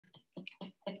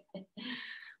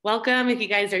Welcome if you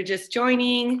guys are just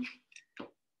joining.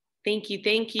 Thank you,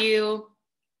 thank you.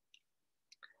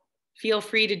 Feel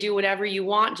free to do whatever you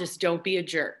want, just don't be a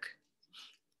jerk.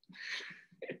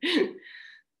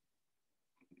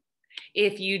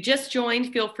 If you just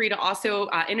joined, feel free to also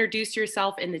introduce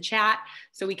yourself in the chat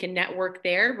so we can network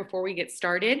there before we get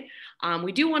started.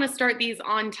 We do want to start these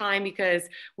on time because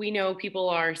we know people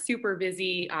are super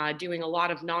busy doing a lot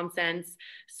of nonsense.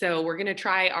 So we're going to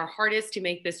try our hardest to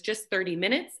make this just 30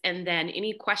 minutes, and then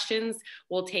any questions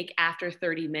we'll take after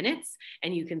 30 minutes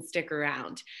and you can stick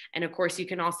around. And of course, you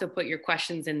can also put your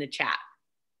questions in the chat.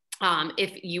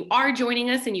 If you are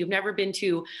joining us and you've never been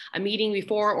to a meeting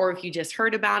before, or if you just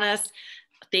heard about us,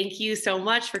 thank you so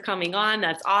much for coming on.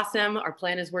 That's awesome. Our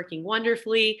plan is working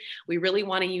wonderfully. We really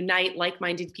want to unite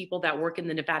like-minded people that work in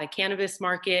the Nevada cannabis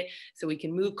market so we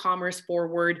can move commerce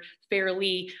forward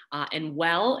fairly and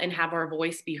well and have our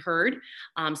voice be heard.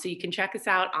 So you can check us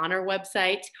out on our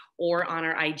website or on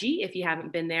our IG if you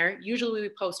haven't been there. Usually we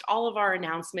post all of our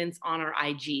announcements on our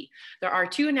IG. There are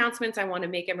two announcements I want to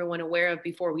make everyone aware of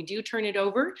before we do turn it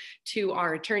over to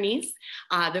our attorneys.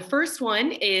 The first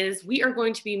one is we are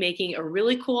going to be making a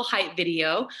really cool hype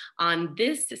video on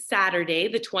this Saturday,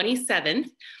 the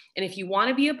 27th. And if you want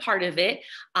to be a part of it,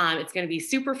 it's going to be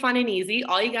super fun and easy.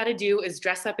 All you got to do is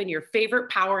dress up in your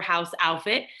favorite powerhouse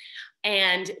outfit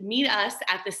and meet us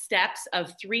at the steps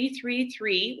of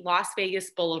 333 Las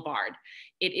Vegas Boulevard.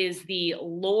 It is the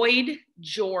Lloyd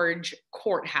George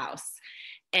Courthouse.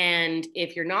 And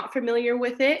if you're not familiar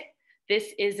with it,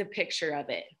 this is a picture of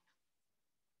it.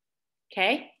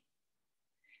 Okay?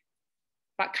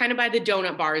 But kind of by the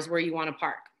donut bar is where you want to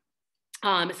park.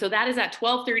 So that is at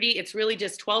 12:30. It's really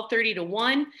just 12:30 to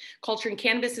 1. Culture and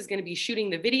Cannabis is going to be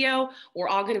shooting the video. We're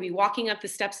all going to be walking up the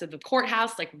steps of the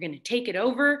courthouse like we're going to take it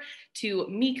over to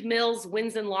Meek Mill's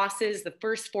Wins and Losses, the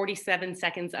first 47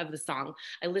 seconds of the song.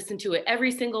 I listen to it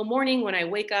every single morning when I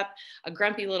wake up a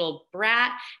grumpy little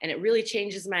brat, and it really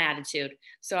changes my attitude.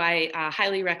 So I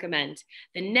highly recommend.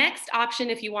 The next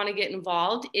option, if you want to get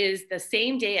involved, is the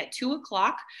same day at 2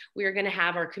 o'clock. We are going to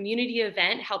have our community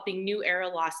event helping New Era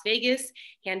Las Vegas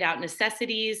hand out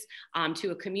necessities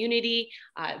to a community.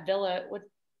 The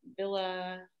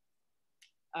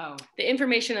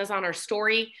information is on our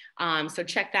story, so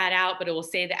check that out, but it will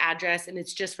say the address, and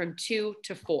it's just from 2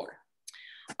 to 4.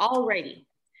 Alrighty,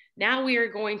 now we are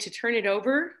going to turn it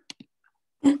over.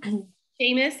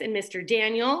 Seamus and Mr.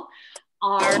 Daniel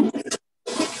are attorneys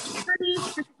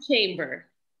for the chamber.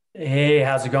 Hey,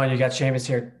 how's it going? You got Seamus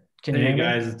here. Can you hear me?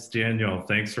 Hey guys, it's Daniel.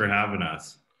 Thanks for having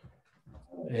us.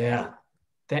 Yeah,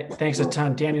 thanks a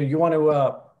ton. Daniel, you want to put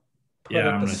up I'm the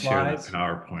going to share slides? the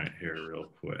PowerPoint here real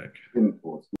quick.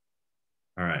 All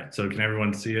right, so can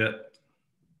everyone see it?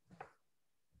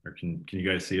 Or can you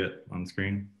guys see it on the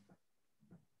screen?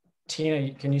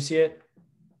 Tina, can you see it?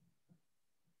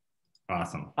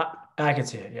 Awesome. I can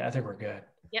see it. Yeah, I think we're good.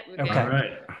 Yep, we're Okay. good. All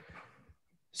right.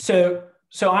 So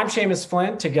I'm Seamus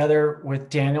Flynn, together with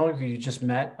Daniel, who you just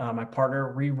met, my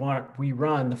partner. We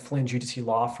run the Flynn Giudici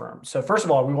law firm. So first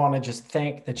of all, we want to just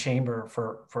thank the chamber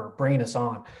for bringing us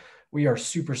on. We are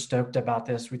super stoked about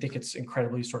this. We think it's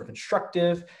incredibly sort of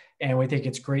instructive, and we think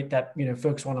it's great that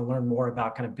folks want to learn more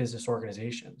about kind of business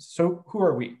organizations. So who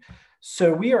are we?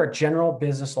 So we are a general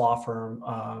business law firm.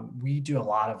 We do a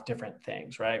lot of different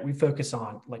things, right? We focus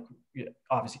on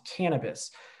obviously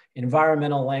cannabis,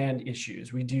 environmental land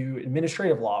issues. We do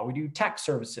administrative law. We do tax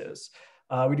services.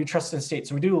 We do trust and estate.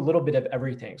 So we do a little bit of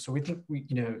everything. So we think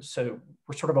so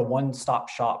we're sort of a one-stop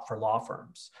shop for law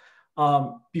firms.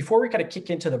 Before we kind of kick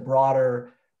into the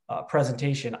broader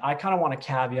presentation, I kind of want to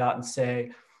caveat and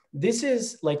say, this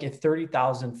is like a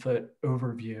 30,000 foot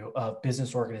overview of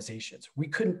business organizations. We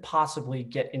couldn't possibly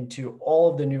get into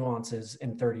all of the nuances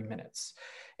in 30 minutes.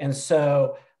 And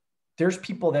so there's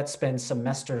people that spend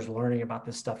semesters learning about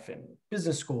this stuff in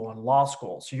business school and law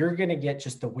school. So you're going to get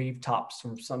just the wave tops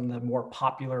from some of the more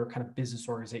popular kind of business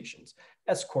organizations,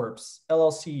 S Corps,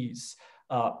 LLCs,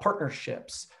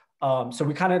 partnerships. So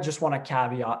we kind of just want to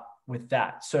caveat with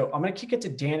that. So I'm going to kick it to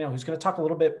Daniel, who's going to talk a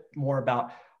little bit more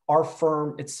about our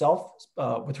firm itself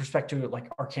with respect to like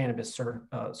our cannabis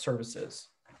services.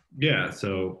 Yeah,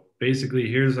 so basically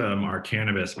here's our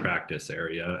cannabis practice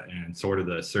area and sort of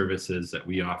the services that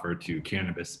we offer to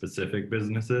cannabis specific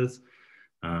businesses.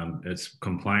 It's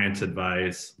compliance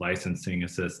advice, licensing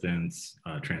assistance,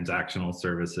 transactional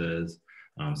services,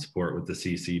 support with the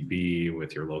CCB,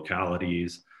 with your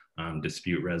localities,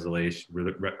 dispute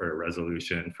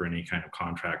resolution for any kind of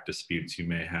contract disputes you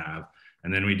may have.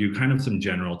 And then we do kind of some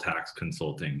general tax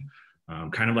consulting.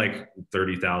 kind of like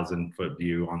 30,000 foot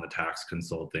view on the tax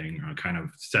consulting, kind of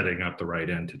setting up the right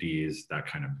entities, that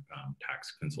kind of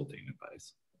tax consulting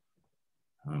advice.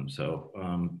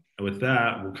 With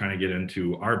that, we'll kind of get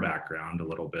into our background a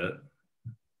little bit.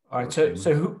 All right,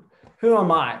 so who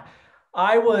am I?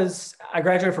 I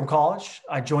graduated from college.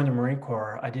 I joined the Marine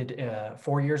Corps. I did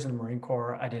 4 years in the Marine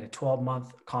Corps. I did a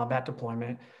 12-month combat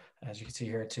deployment, as you can see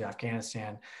here, to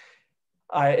Afghanistan.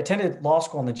 I attended law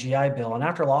school in the GI Bill. And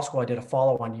after law school, I did a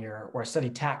follow-on year where I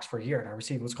studied tax for a year. And I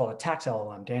received what's called a tax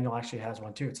LLM. Daniel actually has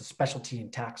one too. It's a specialty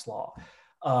in tax law.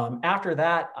 After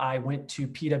that, I went to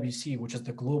PwC, which is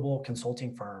the global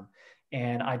consulting firm.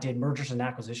 And I did mergers and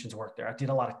acquisitions work there. I did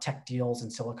a lot of tech deals in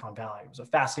Silicon Valley. It was a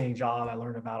fascinating job. I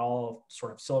learned about all of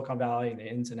sort of Silicon Valley and the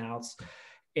ins and outs.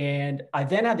 And I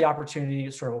then had the opportunity,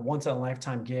 sort of a once in a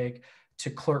lifetime gig, to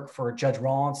clerk for Judge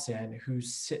Rawlinson, who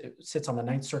sits on the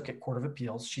Ninth Circuit Court of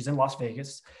Appeals. She's in Las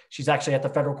Vegas. She's actually at the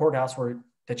federal courthouse where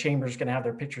the chamber is going to have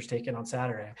their pictures taken on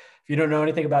Saturday. If you don't know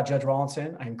anything about Judge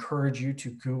Rawlinson, I encourage you to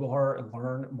Google her and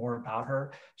learn more about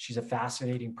her. She's a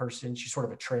fascinating person. She's sort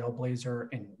of a trailblazer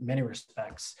in many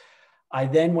respects. I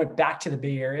then went back to the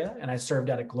Bay Area and I served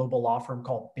at a global law firm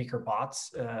called Baker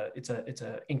Botts. It's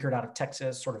anchored out of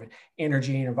Texas, sort of an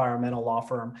energy and environmental law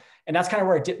firm. And that's kind of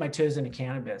where I dipped my toes into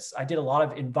cannabis. I did a lot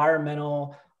of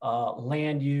environmental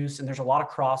land use, and there's a lot of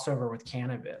crossover with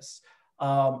cannabis.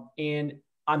 And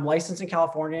I'm licensed in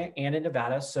California and in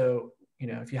Nevada. So,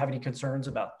 if you have any concerns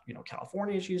about,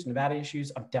 California issues, Nevada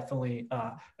issues, I'm definitely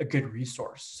a good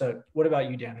resource. So what about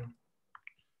you, Daniel?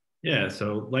 Yeah,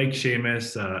 so like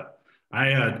Seamus, I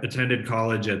attended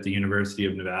college at the University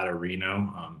of Nevada,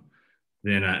 Reno.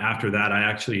 Then after that, I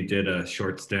actually did a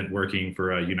short stint working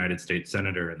for a United States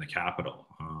senator in the Capitol.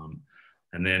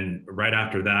 And then right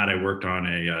after that, I worked on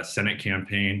a Senate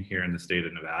campaign here in the state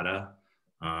of Nevada,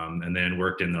 and then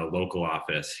worked in the local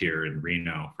office here in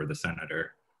Reno for the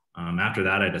senator. After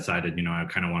that, I decided, I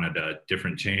kind of wanted a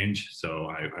different change.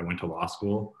 So I went to law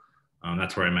school.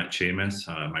 That's where I met Seamus,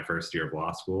 my first year of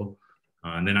law school.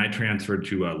 And then I transferred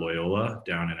to Loyola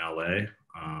down in LA,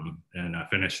 and I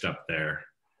finished up there.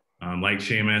 Like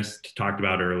Seamus talked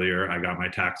about earlier, I got my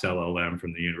tax LLM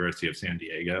from the University of San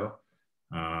Diego.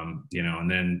 And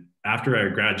then after I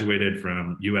graduated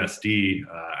from USD,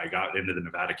 I got into the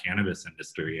Nevada cannabis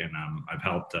industry, and I've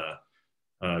helped a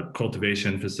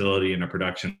cultivation facility and a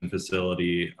production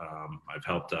facility. I've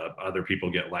helped other people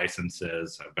get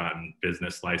licenses. I've gotten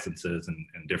business licenses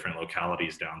in different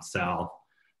localities down south.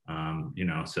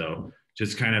 So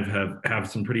just kind of have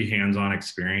some pretty hands-on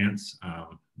experience.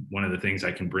 One of the things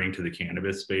I can bring to the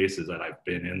cannabis space is that I've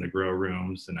been in the grow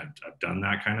rooms and I've done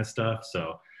that kind of stuff.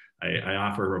 So I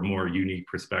offer a more unique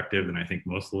perspective than I think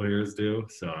most lawyers do.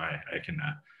 So I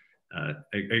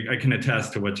can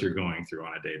attest to what you're going through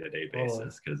on a day-to-day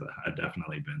basis, because I've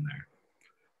definitely been there.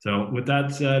 So with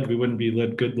that said, we wouldn't be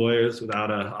good lawyers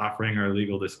without offering our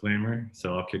legal disclaimer.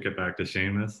 So I'll kick it back to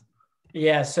Seamus.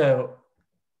 Yeah, so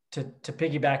to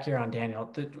piggyback here on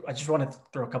Daniel, I just want to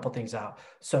throw a couple things out.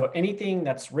 So anything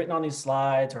that's written on these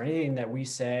slides or anything that we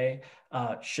say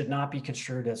should not be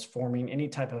construed as forming any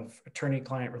type of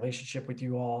attorney-client relationship with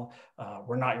you all.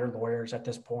 We're not your lawyers at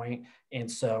this point, and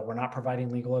so we're not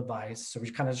providing legal advice. So we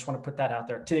kind of just want to put that out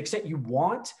there. To the extent you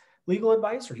want legal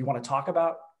advice or you want to talk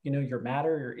about, your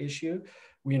matter, your issue,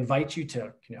 we invite you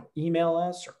to, email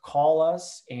us or call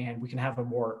us, and we can have a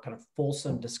more kind of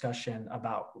fulsome discussion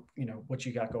about, what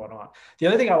you got going on. The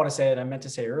other thing I want to say that I meant to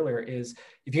say earlier is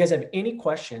if you guys have any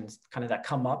questions kind of that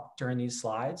come up during these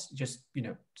slides, just,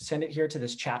 send it here to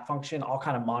this chat function. I'll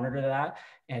kind of monitor that.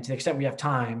 And to the extent we have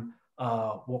time,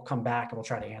 we'll come back and we'll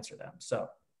try to answer them. So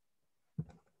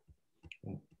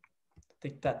I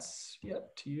think that's,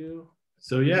 to you.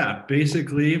 So yeah,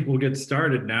 basically we'll get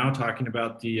started now talking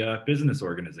about the business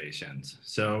organizations.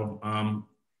 So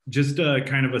just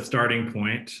kind of a starting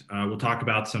point, we'll talk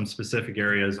about some specific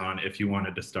areas on if you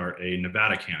wanted to start a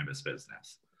Nevada cannabis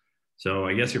business. So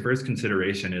I guess your first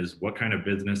consideration is what kind of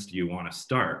business do you want to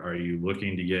start? Are you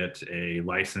looking to get a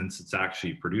license that's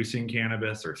actually producing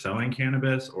cannabis or selling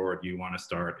cannabis, or do you want to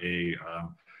start a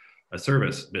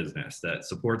service business that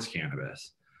supports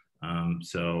cannabis?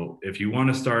 So if you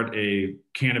want to start a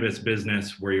cannabis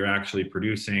business where you're actually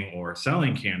producing or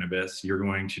selling cannabis, you're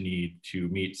going to need to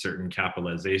meet certain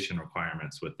capitalization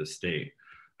requirements with the state.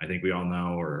 I think we all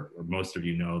know, or most of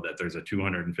you know, that there's a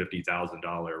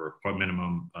 $250,000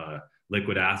 minimum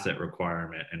liquid asset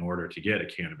requirement in order to get a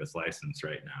cannabis license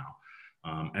right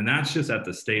now. And that's just at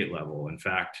the state level. In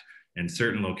fact, In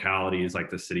certain localities, like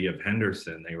the city of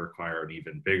Henderson, they require an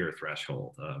even bigger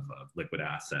threshold of liquid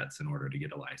assets in order to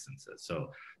get a licenses. So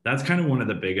that's kind of one of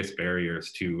the biggest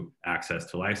barriers to access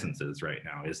to licenses right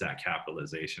now, is that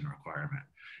capitalization requirement.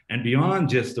 And beyond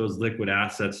just those liquid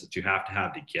assets that you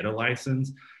have to get a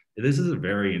license, this is a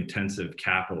very intensive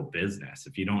capital business.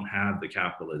 If you don't have the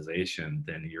capitalization,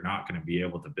 then you're not going to be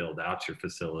able to build out your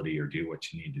facility or do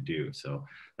what you need to do. So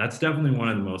that's definitely one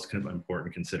of the most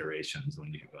important considerations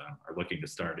when you are looking to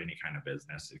start any kind of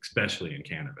business, especially in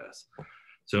cannabis.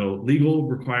 So legal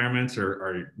requirements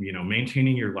are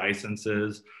maintaining your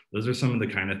licenses. Those are some of the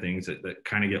kind of things that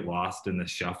kind of get lost in the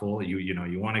shuffle.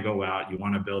 You want to go out, you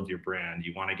want to build your brand,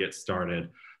 you want to get started.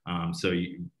 So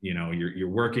you're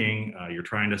working, you're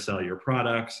trying to sell your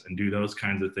products and do those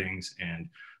kinds of things, and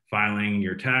filing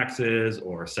your taxes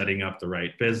or setting up the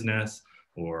right business,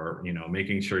 or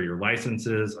making sure your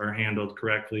licenses are handled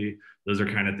correctly. Those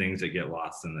are kind of things that get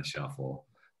lost in the shuffle.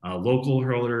 Local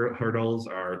hurdles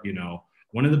are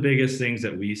one of the biggest things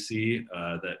that we see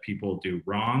that people do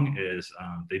wrong is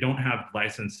they don't have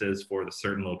licenses for the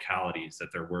certain localities that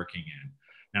they're working in.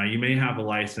 Now, you may have a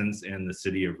license in the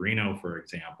city of Reno, for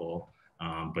example,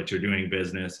 but you're doing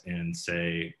business in,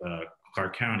 say,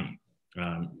 Clark County.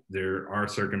 There are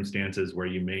circumstances where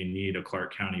you may need a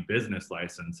Clark County business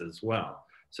license as well.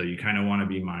 So you kind of want to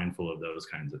be mindful of those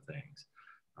kinds of things.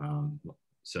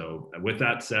 So with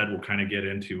that said, we'll kind of get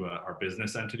into our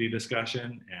business entity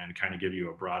discussion and kind of give you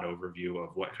a broad overview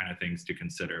of what kind of things to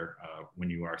consider when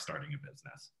you are starting a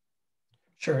business.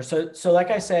 Sure. So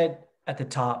like I said at the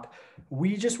top,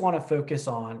 we just want to focus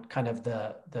on kind of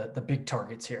the big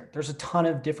targets here. There's a ton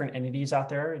of different entities out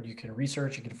there. You can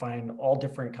research, you can find all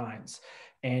different kinds.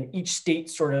 And each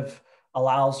state sort of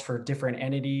allows for different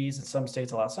entities, and some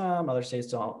states allow some, other states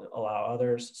don't allow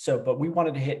others. So, but we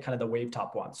wanted to hit kind of the wave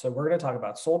top ones. So we're going to talk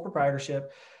about sole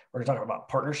proprietorship. We're going to talk about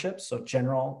partnerships, so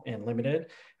general and limited. And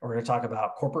we're going to talk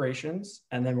about corporations.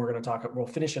 And then we'll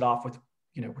finish it off with,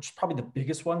 which is probably the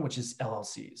biggest one, which is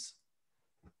LLCs.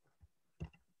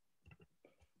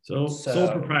 So sole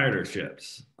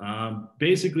proprietorships.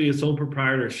 Basically, a sole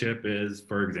proprietorship is,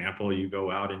 for example, you go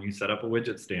out and you set up a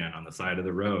widget stand on the side of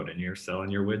the road and you're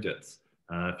selling your widgets.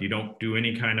 If you don't do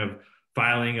any kind of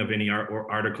filing of any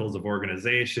articles of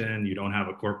organization, you don't have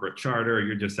a corporate charter,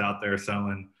 you're just out there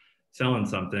selling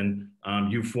something,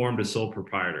 you formed a sole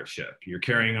proprietorship. You're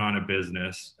carrying on a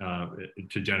business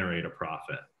to generate a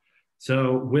profit.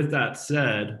 So with that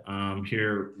said,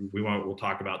 here we'll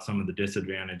talk about some of the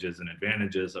disadvantages and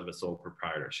advantages of a sole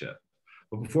proprietorship.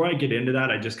 But before I get into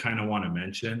that, I just kind of want to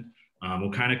mention,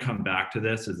 we'll kind of come back to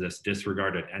this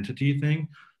disregarded entity thing.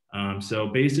 So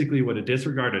basically what a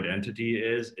disregarded entity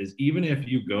is even if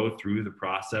you go through the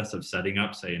process of setting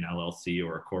up, say, an LLC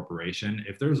or a corporation,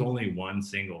 if there's only one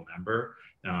single member,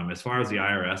 as far as the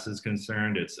IRS is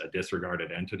concerned, it's a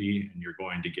disregarded entity and you're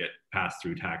going to get passed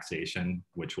through taxation,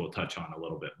 which we'll touch on a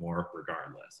little bit more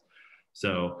regardless.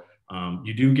 So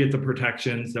you do get the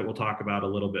protections that we'll talk about a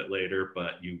little bit later,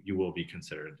 but you will be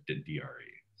considered a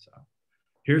DRE. So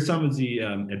here's some of the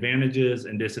advantages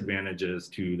and disadvantages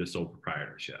to the sole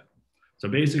proprietorship. So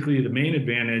basically the main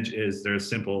advantage is there's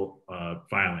simple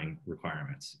filing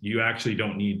requirements. You actually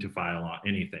don't need to file on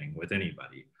anything with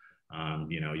anybody.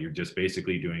 You're just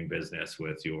basically doing business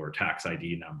with your tax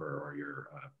ID number or your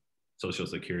social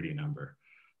security number.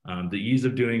 The ease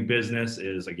of doing business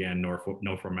is, again,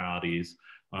 no formalities.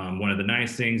 One of the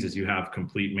nice things is you have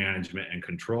complete management and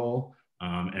control.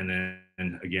 And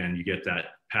then again, you get that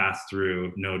pass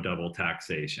through, no double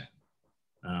taxation.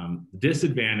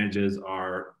 Disadvantages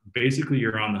are basically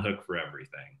you're on the hook for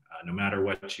everything. No matter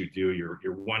what you do, you're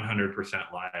 100%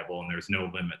 liable, and there's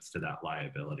no limits to that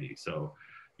liability. So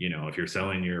if you're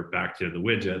selling back to the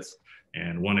widgets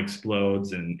and one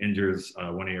explodes and injures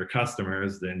one of your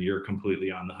customers, then you're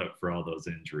completely on the hook for all those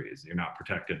injuries. You're not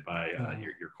protected by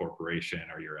your corporation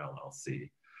or your LLC.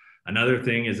 Another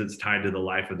thing is it's tied to the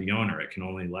life of the owner. It can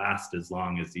only last as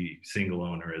long as the single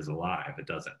owner is alive. It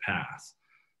doesn't pass.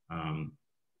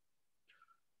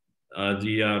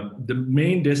 The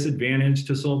main disadvantage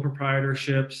to sole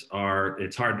proprietorships are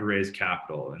it's hard to raise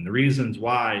capital. And the reasons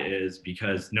why is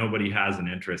because nobody has an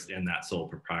interest in that sole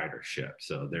proprietorship.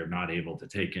 So they're not able to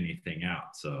take anything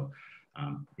out. So,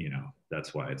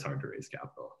 that's why it's hard to raise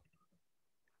capital.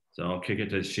 So I'll kick it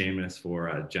to Seamus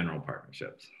for general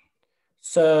partnerships.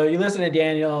 So you listen to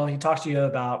Daniel, he talks to you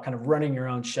about kind of running your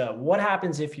own show. What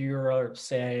happens if you're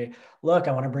say, look,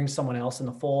 I want to bring someone else in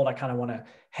the fold. I kind of want to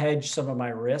hedge some of my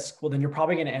risk. Well, then you're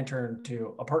probably going to enter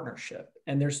into a partnership.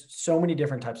 And there's so many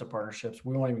different types of partnerships.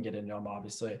 We won't even get into them,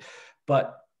 obviously.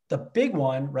 But the big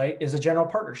one, right, is a general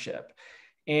partnership.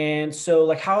 And so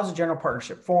like, how is a general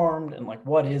partnership formed, and like,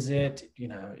 what is it?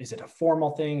 Is it a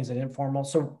formal thing? Is it informal?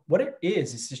 So what it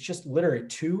is it's just literally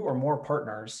two or more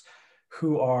partners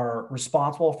who are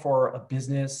responsible for a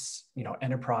business,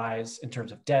 enterprise in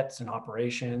terms of debts and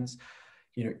operations.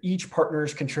 Each partner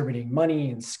is contributing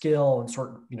money and skill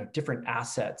and different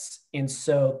assets. And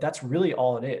so that's really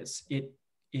all it is.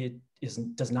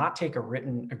 Does not take a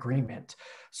written agreement.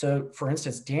 So for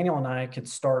instance, Daniel and I could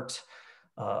start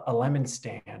a lemonade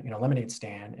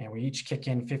stand, and we each kick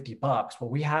in $50. Well,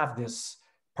 we have this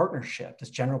partnership, this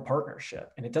general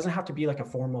partnership, and it doesn't have to be like a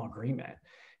formal agreement.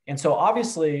 And so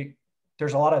obviously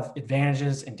there's a lot of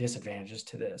advantages and disadvantages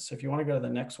to this. So if you want to go to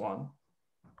the next one.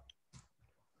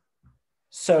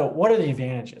 So what are the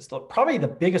advantages? Probably the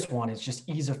biggest one is just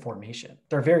ease of formation.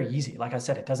 They're very easy. Like I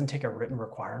said, it doesn't take a written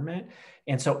requirement.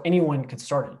 And so anyone could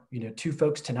start it. Two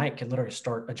folks tonight could literally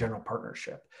start a general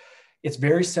partnership. It's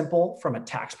very simple from a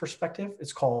tax perspective.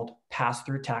 It's called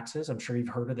pass-through taxes. I'm sure you've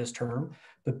heard of this term,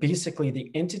 but basically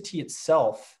the entity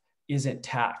itself isn't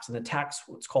taxed, and the tax,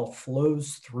 what's called,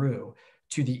 flows through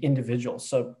to the individual.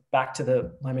 So back to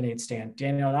the lemonade stand,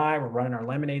 Daniel and I were running our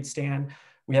lemonade stand.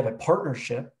 We have a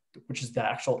partnership, which is the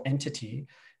actual entity.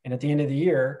 And at the end of the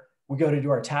year, we go to do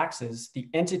our taxes, the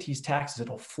entity's taxes,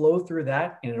 it'll flow through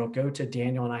that and it'll go to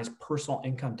Daniel and I's personal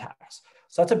income tax.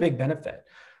 So that's a big benefit.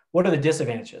 What are the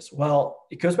disadvantages? Well,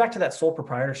 it goes back to that sole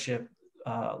proprietorship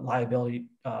liability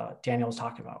Daniel was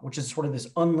talking about, which is sort of this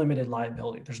unlimited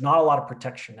liability. There's not a lot of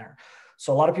protection there.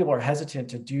 So a lot of people are hesitant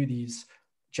to do these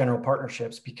general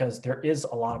partnerships because there is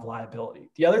a lot of liability.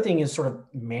 The other thing is sort of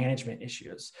management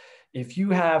issues. If you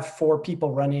have 4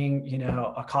 people running,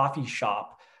 a coffee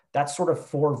shop, that's sort of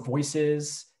 4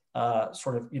 voices,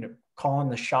 calling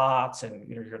the shots, and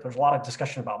there's a lot of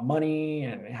discussion about money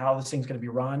and how this thing's going to be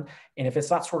run. And if it's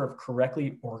not sort of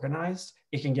correctly organized,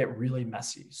 it can get really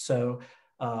messy. So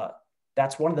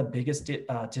that's one of the biggest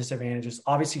disadvantages.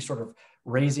 Obviously, sort of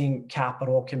raising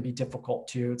capital can be difficult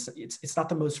too. It's not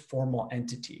the most formal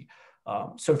entity.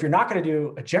 So if you're not going to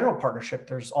do a general partnership,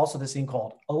 there's also this thing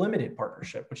called a limited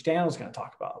partnership, which Daniel's going to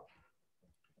talk about.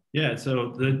 Yeah,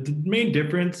 so the main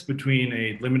difference between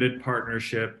a limited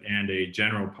partnership and a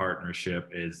general partnership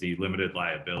is the limited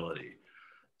liability.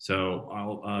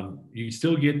 So you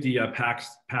still get the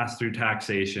pass-through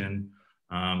taxation.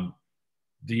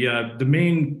 The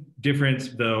main difference,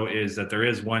 though, is that there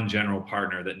is one general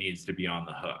partner that needs to be on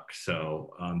the hook.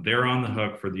 So they're on the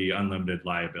hook for the unlimited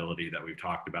liability that we've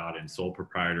talked about in sole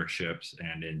proprietorships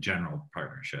and in general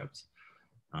partnerships.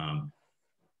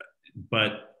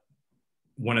 But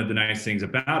one of the nice things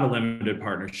about a limited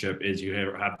partnership is you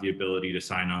have the ability to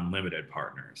sign on limited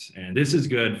partners. And this is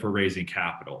good for raising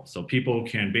capital. So people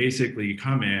can basically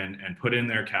come in and put in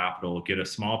their capital, get a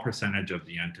small percentage of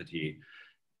the entity,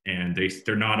 and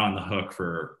they're not on the hook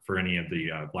for any of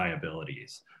the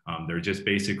liabilities. They're just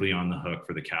basically on the hook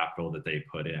for the capital that they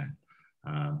put in.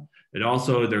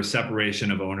 There's separation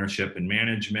of ownership and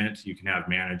management. You can have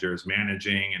managers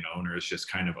managing and owners just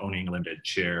kind of owning a limited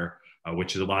share,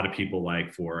 which is a lot of people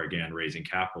like for, again, raising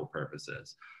capital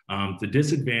purposes. The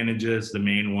disadvantages, the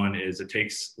main one is it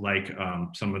takes, like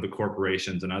some of the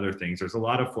corporations and other things, there's a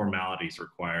lot of formalities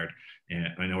required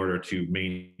in order to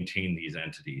maintain these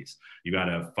entities. You got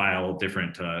to file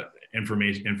different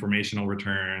informational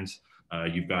returns.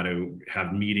 You've got to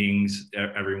have meetings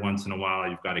every once in a while.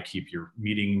 You've got to keep your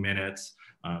meeting minutes.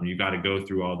 You've got to go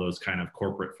through all those kind of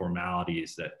corporate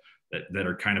formalities that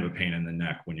are kind of a pain in the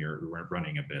neck when you're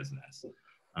running a business.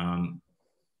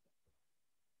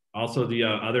 Also, the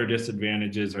other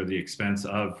disadvantages are the expense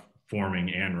of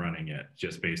forming and running it,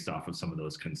 just based off of some of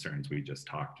those concerns I just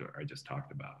talked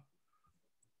about.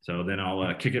 So then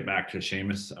I'll kick it back to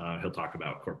Seamus. He'll talk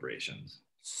about corporations.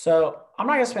 So I'm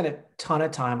not going to spend a ton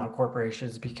of time on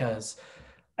corporations because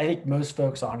I think most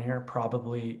folks on here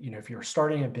probably, if you're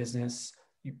starting a business,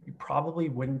 you probably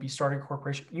wouldn't be starting a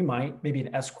corporation. You might, maybe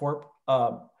an S Corp.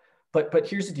 But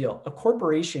here's the deal. A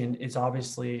corporation is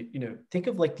obviously, think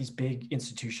of like these big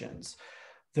institutions,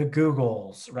 the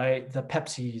Googles, right? The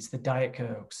Pepsis, the Diet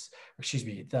Cokes,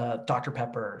 the Dr.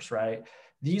 Peppers, right?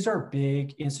 These are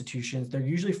big institutions. They're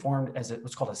usually formed as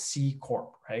what's called a C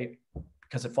Corp, right?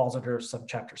 Because it falls under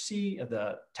subchapter C of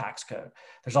the tax code.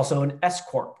 There's also an S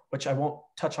Corp, which I won't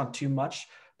touch on too much,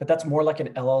 but that's more like an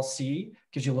LLC,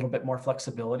 gives you a little bit more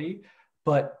flexibility.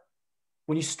 But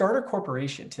when you start a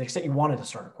corporation, to the extent you wanted to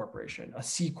start a corporation, a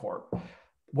C Corp,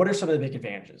 what are some of the big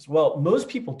advantages? Well, most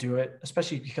people do it,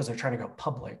 especially because they're trying to go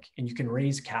public and you can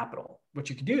raise capital.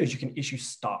 What you can do is you can issue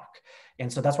stock.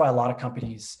 And so that's why a lot of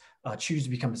companies choose to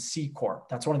become a C Corp.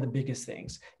 That's one of the biggest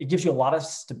things. It gives you a lot of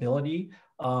stability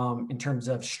in terms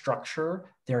of structure.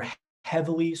 They're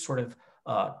heavily sort of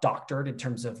doctored in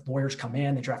terms of lawyers come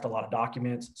in, they draft a lot of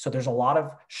documents. So there's a lot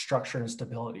of structure and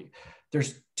stability.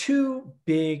 There's two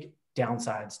big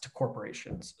downsides to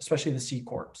corporations, especially the C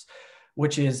Corps,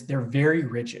 which is they're very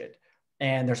rigid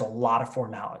and there's a lot of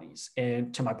formalities.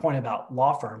 And to my point about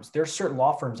law firms, there's certain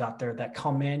law firms out there that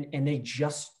come in and they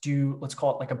just do, let's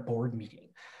call it like a board meeting.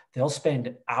 They'll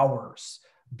spend hours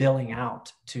billing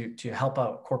out to help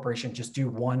a corporation just do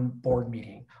one board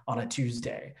meeting on a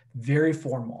Tuesday. Very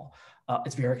formal.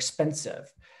 It's very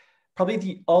expensive. Probably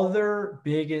the other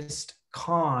biggest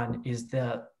con is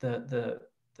the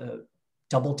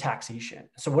double taxation.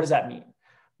 So what does that mean?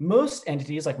 Most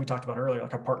entities, like we talked about earlier,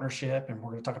 like a partnership, and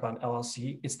we're going to talk about an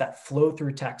LLC, it's that flow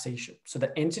through taxation. So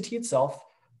the entity itself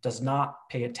does not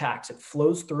pay a tax. It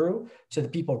flows through to the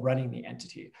people running the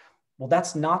entity. Well,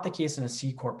 that's not the case in a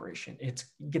C corporation. It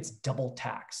gets double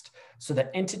taxed. So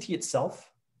the entity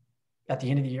itself at the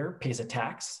end of the year pays a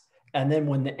tax. And then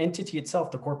when the entity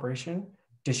itself, the corporation,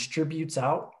 distributes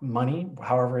out money,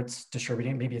 however it's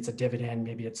distributing, maybe it's a dividend,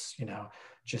 maybe it's,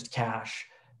 just cash,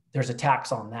 there's a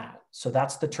tax on that. So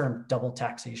that's the term double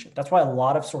taxation. That's why a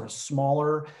lot of sort of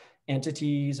smaller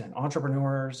entities and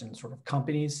entrepreneurs and sort of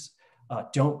companies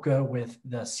don't go with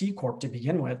the C Corp to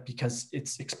begin with because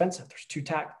it's expensive.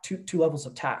 There's two levels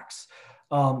of tax.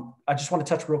 I just want to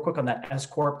touch real quick on that S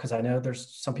Corp because I know there's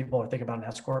some people are thinking about an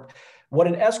S Corp. What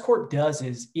an S Corp does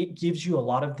is it gives you a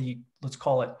lot of the, let's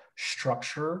call it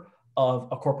structure of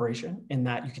a corporation in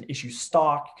that you can issue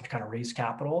stock, you can kind of raise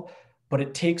capital, but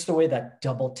it takes away that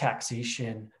double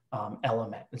taxation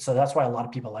element. And so that's why a lot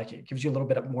of people like it. It gives you a little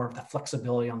bit more of the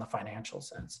flexibility on the financial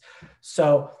sense.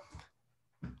 So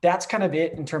that's kind of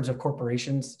it in terms of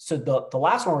corporations. So the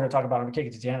last one we're going to talk about, I'm going to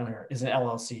kick it to Daniel here, is an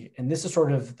LLC. And this is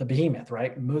sort of the behemoth,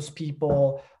 right? Most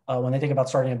people, when they think about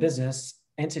starting a business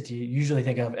entity, usually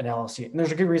think of an LLC. And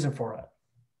there's a good reason for it.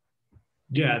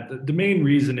 Yeah, the main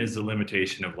reason is the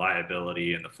limitation of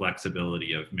liability and the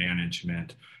flexibility of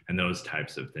management and those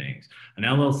types of things. An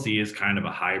LLC is kind of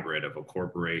a hybrid of a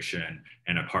corporation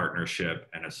and a partnership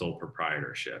and a sole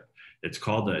proprietorship. It's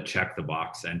called a check the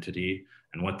box entity.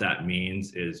 And what that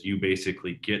means is you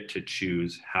basically get to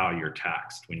choose how you're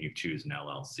taxed when you choose an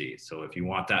LLC. So if you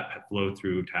want that flow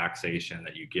through taxation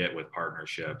that you get with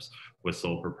partnerships, with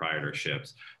sole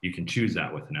proprietorships, you can choose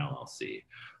that with an LLC.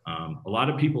 A lot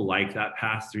of people like that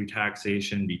pass-through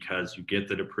taxation because you get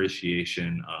the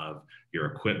depreciation of your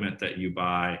equipment that you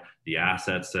buy, the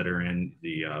assets that are in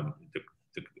the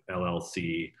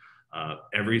LLC,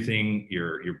 everything,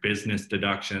 your business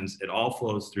deductions, it all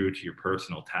flows through to your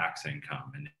personal tax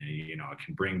income. And it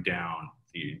can bring down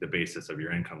the basis of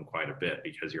your income quite a bit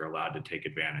because you're allowed to take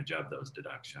advantage of those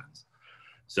deductions.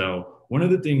 So one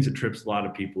of the things that trips a lot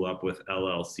of people up with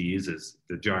LLCs is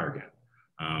the jargon.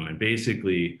 And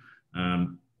basically,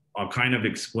 I'll kind of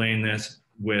explain this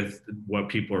with what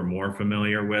people are more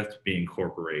familiar with being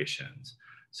corporations.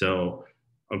 So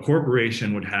a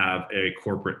corporation would have a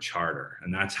corporate charter,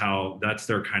 and that's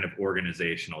their kind of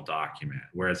organizational document.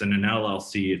 Whereas in an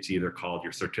LLC, it's either called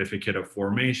your certificate of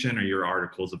formation or your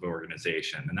articles of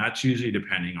organization. And that's usually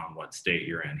depending on what state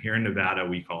you're in. Here in Nevada,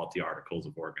 we call it the articles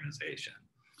of organization.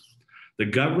 The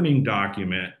governing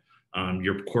document,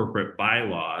 your corporate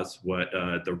bylaws, what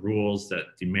the rules that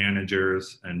the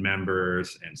managers and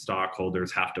members and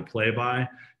stockholders have to play by,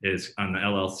 is on the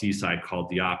LLC side called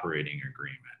the operating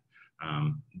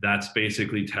agreement. That's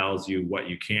basically tells you what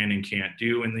you can and can't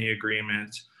do in the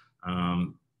agreement.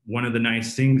 One of the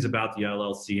nice things about the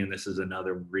LLC, and this is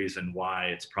another reason why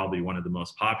it's probably one of the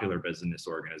most popular business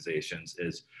organizations,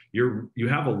 is you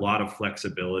have a lot of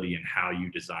flexibility in how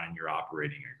you design your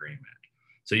operating agreement.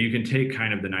 So you can take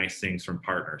kind of the nice things from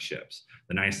partnerships,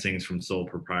 the nice things from sole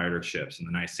proprietorships, and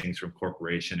the nice things from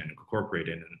corporation and incorporate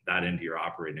that into your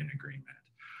operating agreement.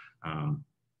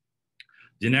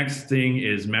 The next thing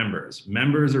is members.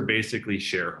 Members are basically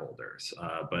shareholders,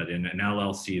 but in an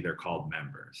LLC, they're called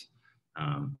members.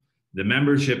 The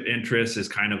membership interest is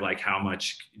kind of like how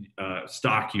much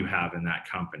stock you have in that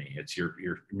company. It's your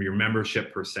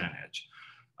membership percentage.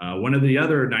 One of the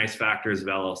other nice factors of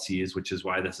LLCs, which is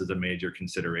why this is a major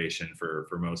consideration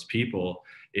for most people,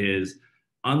 is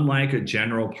unlike a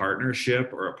general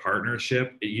partnership or a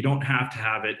partnership, you don't have to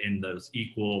have it in those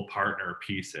equal partner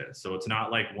pieces. So it's not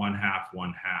like one half.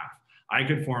 I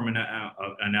could form an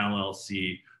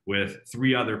LLC with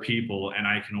 3 other people and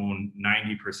I can own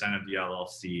 90% of the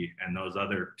LLC, and those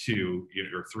other 2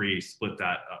 or 3 split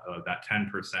that 10%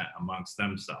 amongst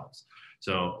themselves.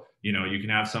 So, you can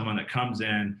have someone that comes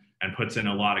in and puts in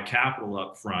a lot of capital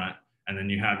up front, and then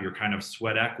you have your kind of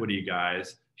sweat equity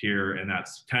guys here, and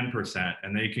that's 10%,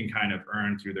 and they can kind of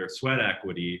earn through their sweat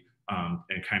equity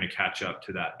and kind of catch up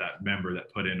to that member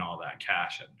that put in all that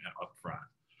cash up front.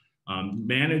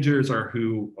 Managers are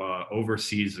who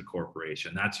oversees the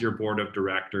corporation. That's your board of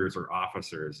directors or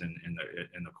officers in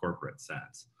the corporate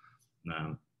sense.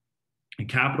 And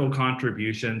capital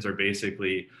contributions are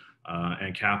basically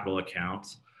and capital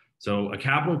accounts. So a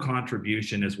capital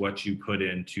contribution is what you put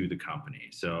into the company.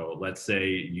 So let's say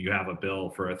you have a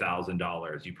bill for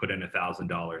 $1,000, you put in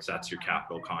 $1,000, that's your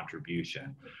capital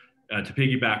contribution. To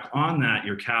piggyback on that,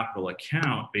 your capital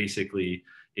account basically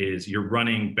is your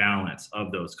running balance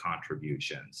of those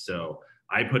contributions. So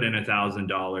I put in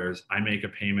 $1,000, I make a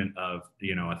payment of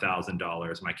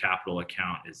 $1,000, my capital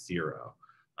account is zero.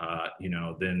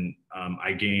 Then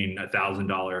I gain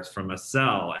 $1,000 from a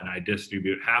sell, and I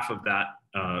distribute half of that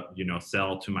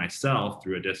sell to myself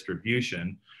through a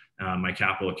distribution. My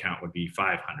capital account would be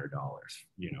 $500,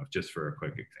 just for a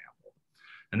quick example.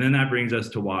 And then that brings us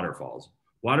to waterfalls.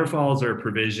 Waterfalls are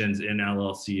provisions in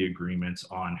LLC agreements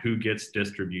on who gets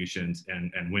distributions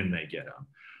and when they get them.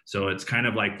 So it's kind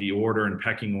of like the order and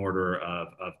pecking order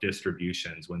of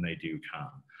distributions when they do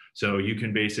come. So you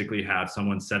can basically have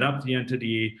someone set up the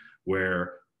entity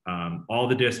where all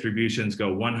the distributions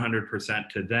go 100%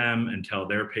 to them until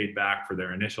they're paid back for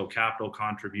their initial capital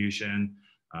contribution,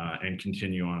 and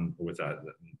continue on with that.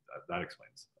 That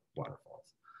explains waterfalls.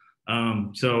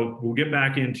 So we'll get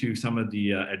back into some of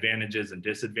the advantages and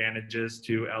disadvantages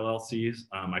to LLCs.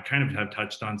 I kind of have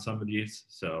touched on some of these.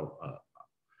 So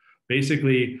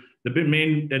basically, the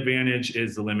main advantage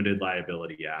is the limited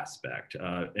liability aspect.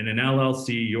 In an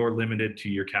LLC, you're limited to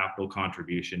your capital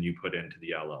contribution you put into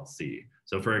the LLC.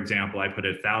 So for example, I put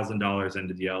 $1,000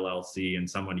 into the LLC and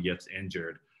someone gets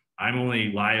injured. I'm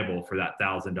only liable for that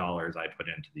 $1,000 I put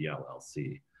into the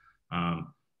LLC.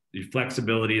 The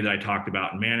flexibility that I talked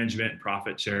about in management and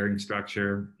profit sharing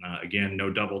structure, again, no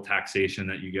double taxation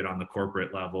that you get on the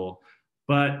corporate level.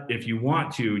 But if you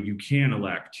want to, you can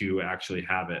elect to actually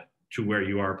have it to where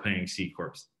you are paying C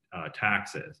Corp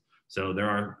taxes. So there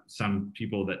are some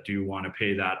people that do want to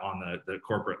pay that on the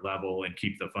corporate level and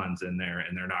keep the funds in there,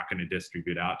 and they're not going to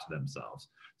distribute out to themselves.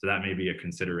 So that may be a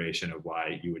consideration of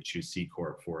why you would choose C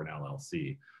Corp for an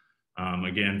LLC.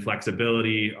 Again,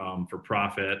 flexibility for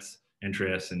profits,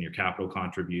 interest, and your capital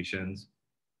contributions.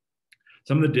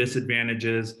 Some of the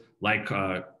disadvantages, like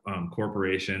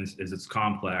corporations, is it's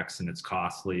complex and it's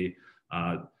costly.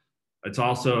 It's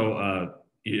also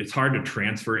it's hard to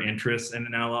transfer interest in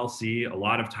an LLC. A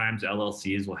lot of times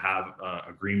LLCs will have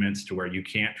agreements to where you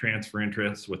can't transfer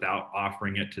interest without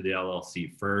offering it to the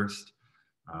LLC first.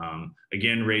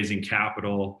 Again, raising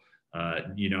capital,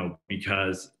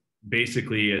 because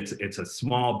basically it's a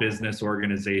small business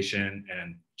organization,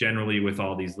 and generally with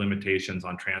all these limitations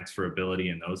on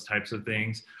transferability and those types of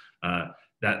things,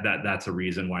 that's a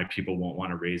reason why people won't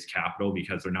want to raise capital,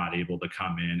 because they're not able to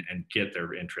come in and get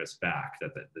their interest back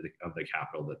of the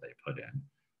capital that they put in.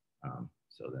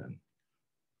 So then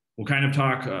we'll kind of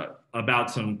talk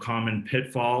about some common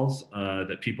pitfalls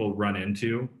that people run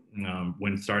into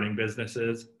when starting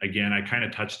businesses. Again, I kind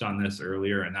of touched on this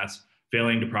earlier, and that's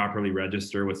failing to properly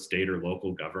register with state or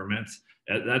local governments.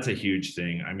 That's a huge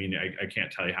thing. I mean, I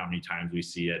can't tell you how many times we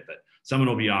see it, that someone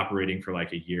will be operating for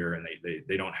like a year and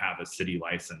they don't have a city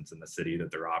license in the city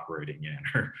that they're operating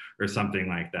in, or something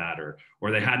like that, or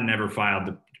they hadn't ever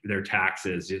filed their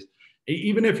taxes. Just,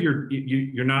 even if you're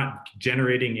not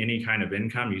generating any kind of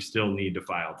income, you still need to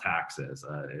file taxes.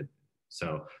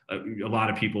 So a lot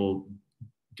of people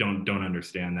don't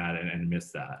understand that and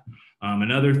miss that.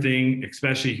 Another thing,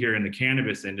 especially here in the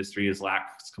cannabis industry, is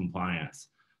lax compliance.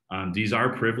 These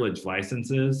are privileged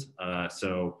licenses.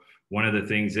 So one of the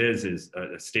things is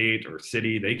a state or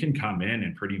city, they can come in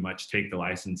and pretty much take the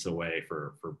license away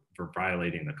for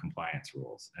violating the compliance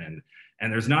rules.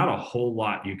 And there's not a whole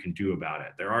lot you can do about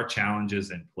it. There are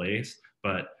challenges in place,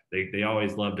 but they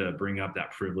always love to bring up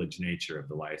that privileged nature of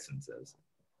the licenses.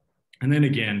 And then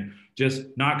again, just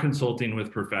not consulting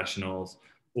with professionals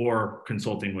or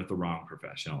consulting with the wrong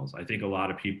professionals. I think a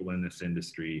lot of people in this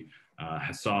industry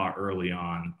saw early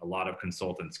on a lot of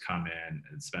consultants come in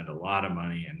and spend a lot of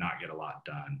money and not get a lot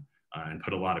done, and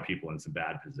put a lot of people in some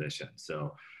bad positions.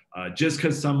 So just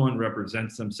because someone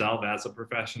represents themselves as a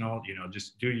professional,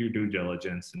 just do your due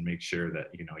diligence and make sure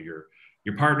that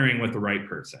you're partnering with the right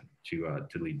person to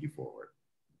lead you forward.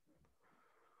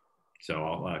 So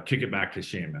I'll kick it back to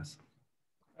Seamus.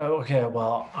 Okay,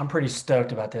 well, I'm pretty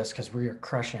stoked about this because we are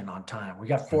crushing on time. We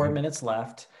got 4 minutes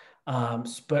left,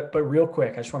 but real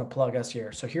quick, I just want to plug us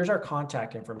here. So here's our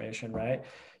contact information, right?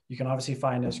 You can obviously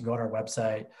find us, go on our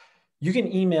website. You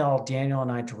can email Daniel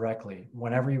and I directly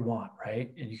whenever you want,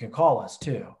 right? And you can call us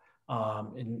too.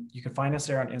 And you can find us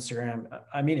there on Instagram.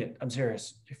 I mean it. I'm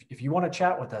serious. If you want to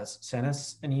chat with us, send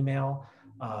us an email.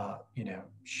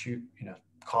 Shoot.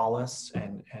 Call us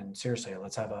and seriously,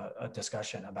 let's have a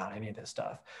discussion about any of this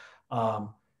stuff.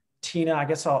 Tina, I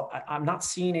guess I'm not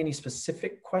seeing any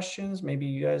specific questions. Maybe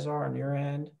you guys are on your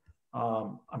end.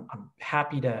 I'm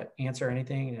happy to answer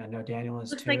anything. And I know Daniel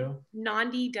is Looks too. like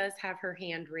Nandi does have her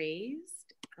hand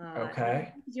raised.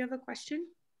 Okay. Do you have a question?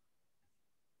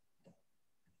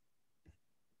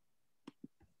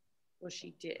 Well,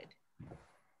 she did.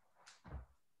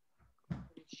 Where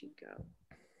did she go?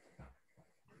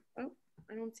 Oh,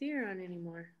 I don't see her on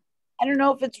anymore. I don't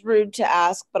know if it's rude to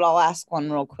ask, but I'll ask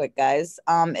one real quick, guys.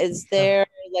 Is there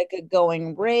like a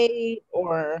going rate,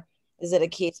 or is it a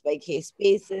case-by-case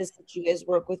basis that you guys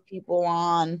work with people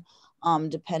on,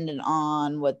 dependent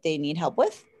on what they need help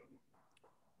with?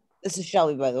 This is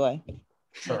Shelby, by the way.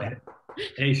 Sure.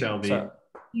 Hey, Shelby.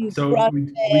 So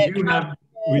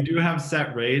we do have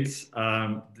set rates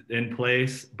in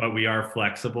place, but we are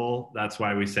flexible. That's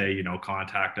why we say,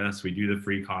 contact us. We do the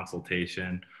free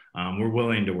consultation. We're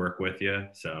willing to work with you.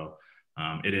 So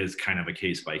it is kind of a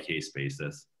case-by-case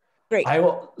basis. Great.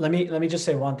 Let me just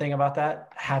say one thing about that.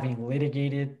 Having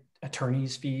litigated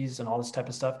attorneys' fees and all this type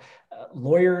of stuff,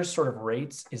 lawyers' sort of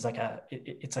rates is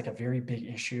it's like a very big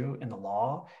issue in the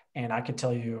law. And I could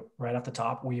tell you right off the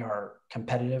top, we are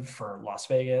competitive for Las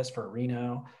Vegas, for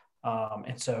Reno.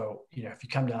 And so, if you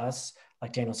come to us,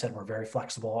 like Daniel said, we're very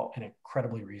flexible and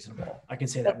incredibly reasonable. I can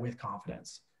say that with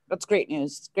confidence. That's great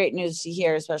news. It's great news to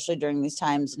hear, especially during these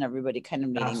times and everybody kind of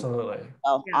needing. Absolutely.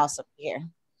 Oh, yeah. Awesome to hear.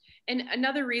 And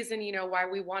another reason, why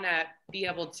we want to be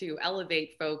able to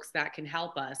elevate folks that can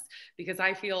help us, because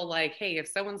I feel like, hey, if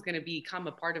someone's going to become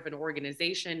a part of an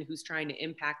organization who's trying to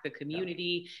impact the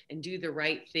community and do the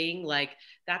right thing, like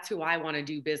that's who I want to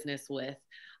do business with.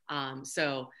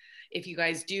 So if you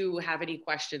guys do have any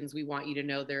questions, we want you to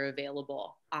know they're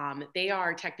available. They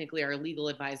are technically our legal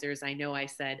advisors. I know I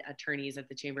said attorneys at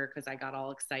the chamber because I got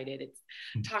all excited. It's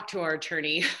talk to our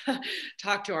attorney,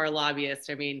 talk to our lobbyist.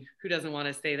 I mean, who doesn't want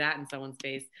to say that in someone's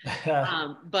face?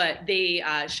 But they,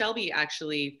 Shelby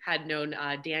actually had known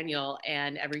Daniel,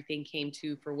 and everything came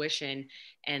to fruition.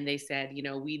 And they said,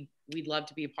 we'd love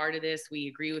to be a part of this. We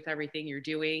agree with everything you're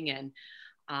doing. And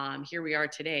here we are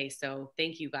today. So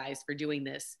thank you guys for doing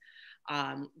this.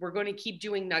 We're going to keep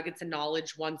doing Nuggets of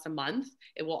Knowledge once a month.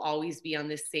 It will always be on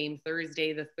this same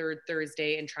Thursday, the third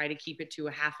Thursday, and try to keep it to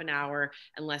a half an hour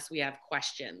unless we have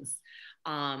questions.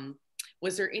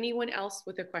 Was there anyone else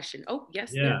with a question? Oh,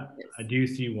 yes. Yeah, I do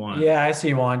see one. Yeah, I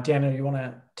see one. Daniel, you want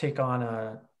to take on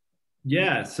a...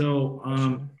 Yeah,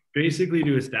 so basically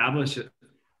to establish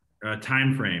a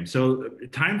time frame. So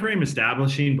time frame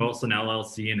establishing both an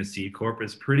LLC and a C Corp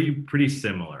is pretty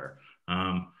similar.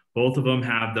 Both of them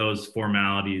have those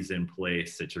formalities in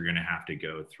place that you're going to have to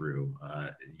go through.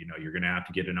 You're going to have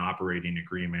to get an operating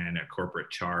agreement, a corporate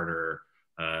charter,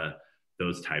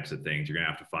 those types of things. You're going to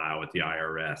have to file with the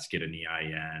IRS, get an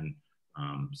EIN.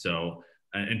 So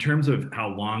in terms of how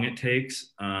long it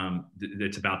takes,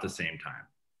 it's about the same time.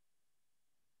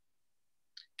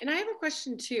 And I have a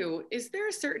question too. Is there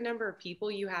a certain number of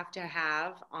people you have to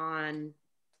have on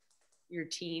your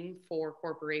team for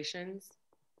corporations?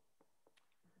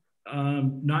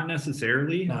 Not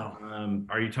necessarily. No.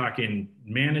 Are you talking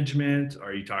management?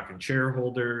 Are you talking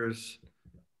shareholders?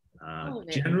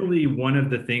 Generally, one of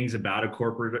the things about a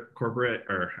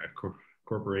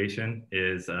corporation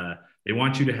is they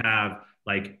want you to have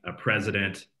like a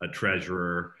president, a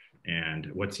treasurer, and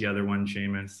what's the other one,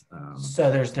 Seamus? So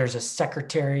there's a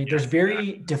secretary. There's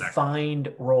very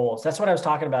defined roles. That's what I was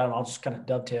talking about, and I'll just kind of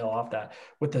dovetail off that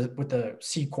with the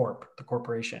C Corp, the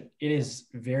corporation. It is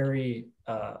very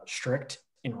strict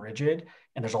and rigid,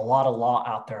 and there's a lot of law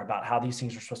out there about how these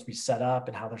things are supposed to be set up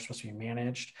and how they're supposed to be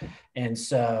managed. And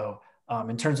so,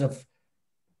 in terms of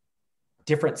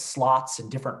different slots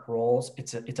and different roles,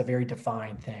 it's a very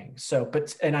defined thing. So,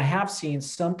 and I have seen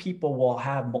some people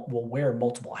will wear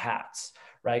multiple hats,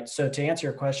 right? So to answer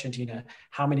your question, Tina,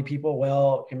 how many people?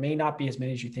 Well, it may not be as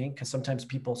many as you think, because sometimes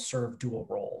people serve dual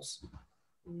roles.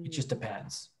 It just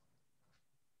depends.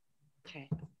 Okay.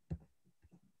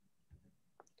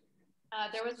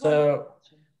 There was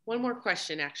one more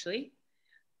question, actually.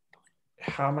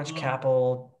 How much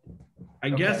capital? I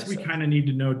guess we kind of need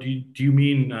to know, do you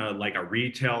mean like a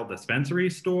retail dispensary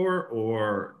store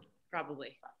or?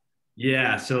 Probably.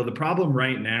 Yeah, so the problem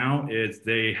right now is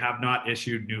they have not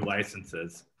issued new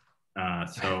licenses.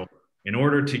 So in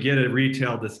order to get a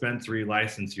retail dispensary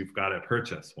license, you've got to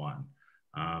purchase one.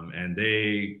 And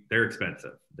they're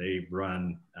expensive. They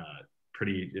run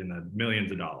pretty in the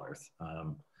millions of dollars.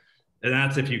 And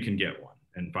that's if you can get one.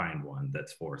 and find one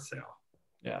that's for sale.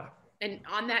 Yeah. And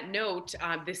on that note,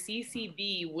 the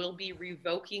CCB will be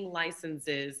revoking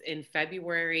licenses in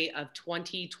February of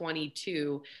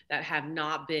 2022 that have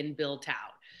not been built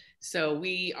out. So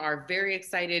we are very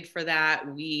excited for that.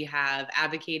 We have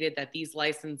advocated that these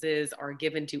licenses are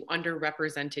given to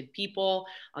underrepresented people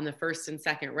on the first and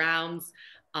second rounds.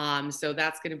 So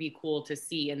that's going to be cool to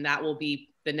see. And that will be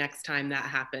the next time that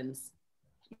happens.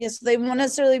 Yes, they won't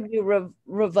necessarily be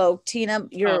revoked. Tina,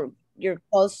 you're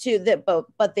close to that,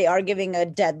 but they are giving a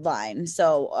deadline.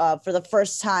 So for the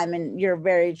first time, and you're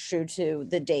very true to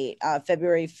the date,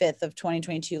 February 5th of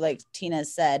 2022, like Tina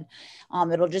said,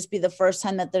 it'll just be the first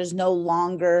time that there's no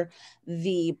longer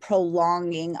the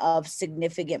prolonging of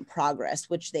significant progress,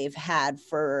 which they've had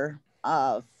for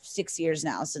 6 years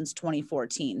now, since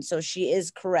 2014. So she is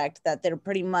correct that they're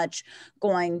pretty much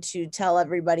going to tell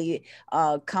everybody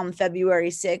come February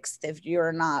 6th, if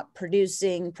you're not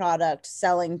producing product,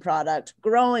 selling product,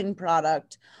 growing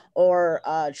product, or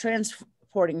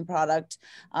transporting product,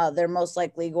 they're most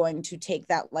likely going to take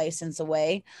that license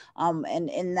away.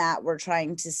 And in that, we're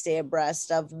trying to stay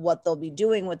abreast of what they'll be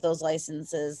doing with those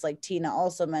licenses, like Tina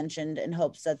also mentioned, in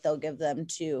hopes that they'll give them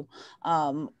to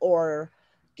or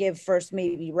give first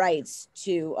maybe rights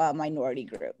to minority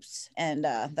groups. And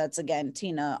that's, again,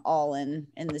 Tina, all in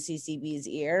the CCB's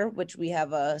ear, which we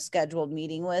have a scheduled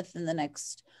meeting with in the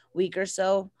next week or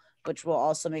so, which we'll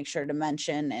also make sure to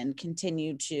mention and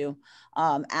continue to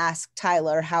ask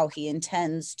Tyler how he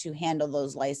intends to handle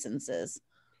those licenses.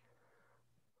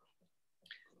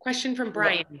 Question from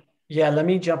Brian. Yeah, let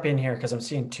me jump in here because I'm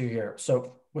seeing two here.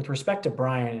 So with respect to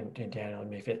Brian and Daniel and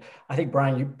Mayfield, I think,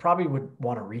 Brian, you probably would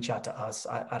want to reach out to us.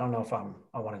 I don't know if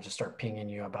I want to just start pinging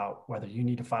you about whether you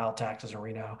need to file taxes in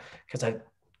Reno, because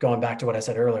going back to what I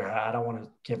said earlier, I don't want to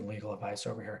give legal advice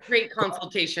over here. Great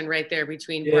consultation right there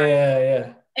between Brian.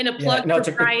 Yeah. And a plug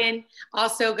for Brian.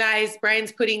 Also, guys,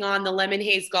 Brian's putting on the Lemon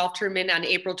Haze Golf Tournament on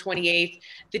April 28th.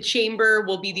 The chamber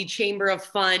will be the chamber of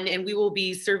fun, and we will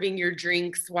be serving your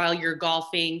drinks while you're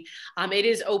golfing. It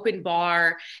is open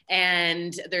bar,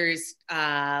 and there's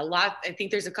I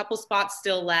think there's a couple spots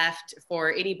still left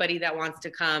for anybody that wants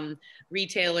to come,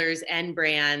 retailers and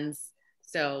brands.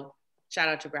 So shout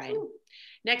out to Brian.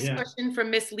 Next question from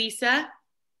Miss Lisa.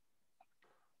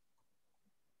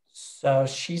 So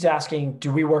she's asking,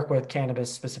 do we work with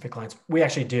cannabis specific clients? We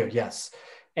actually do, yes.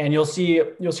 And you'll see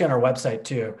on our website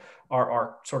too,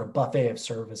 our sort of buffet of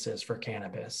services for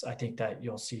cannabis. I think that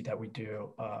you'll see that we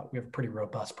do, we have a pretty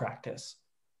robust practice.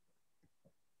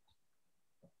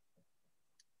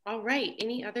 All right,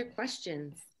 any other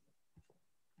questions?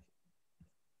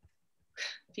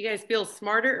 Do you guys feel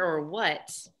smarter or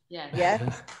what? Yeah.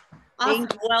 Awesome.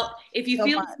 Well, if you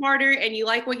feel smarter and you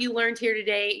like what you learned here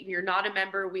today, and you're not a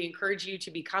member, we encourage you to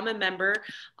become a member.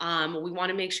 We want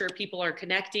to make sure people are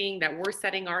connecting, that we're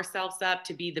setting ourselves up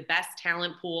to be the best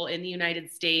talent pool in the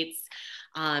United States.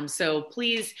 So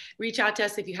please reach out to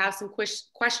us if you have some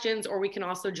questions, or we can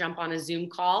also jump on a Zoom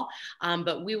call.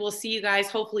 But we will see you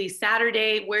guys hopefully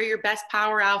Saturday. Wear your best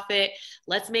power outfit.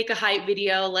 Let's make a hype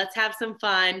video. Let's have some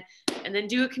fun, and then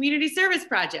do a community service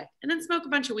project, and then smoke a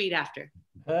bunch of weed after.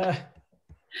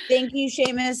 Thank you,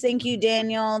 Seamus. Thank you,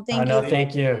 Daniel. Thank you.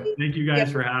 Thank you. Thank you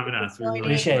guys for having us. We really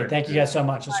appreciate it. Thank you guys so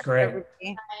much. It's great.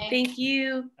 Thank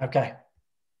you. Okay.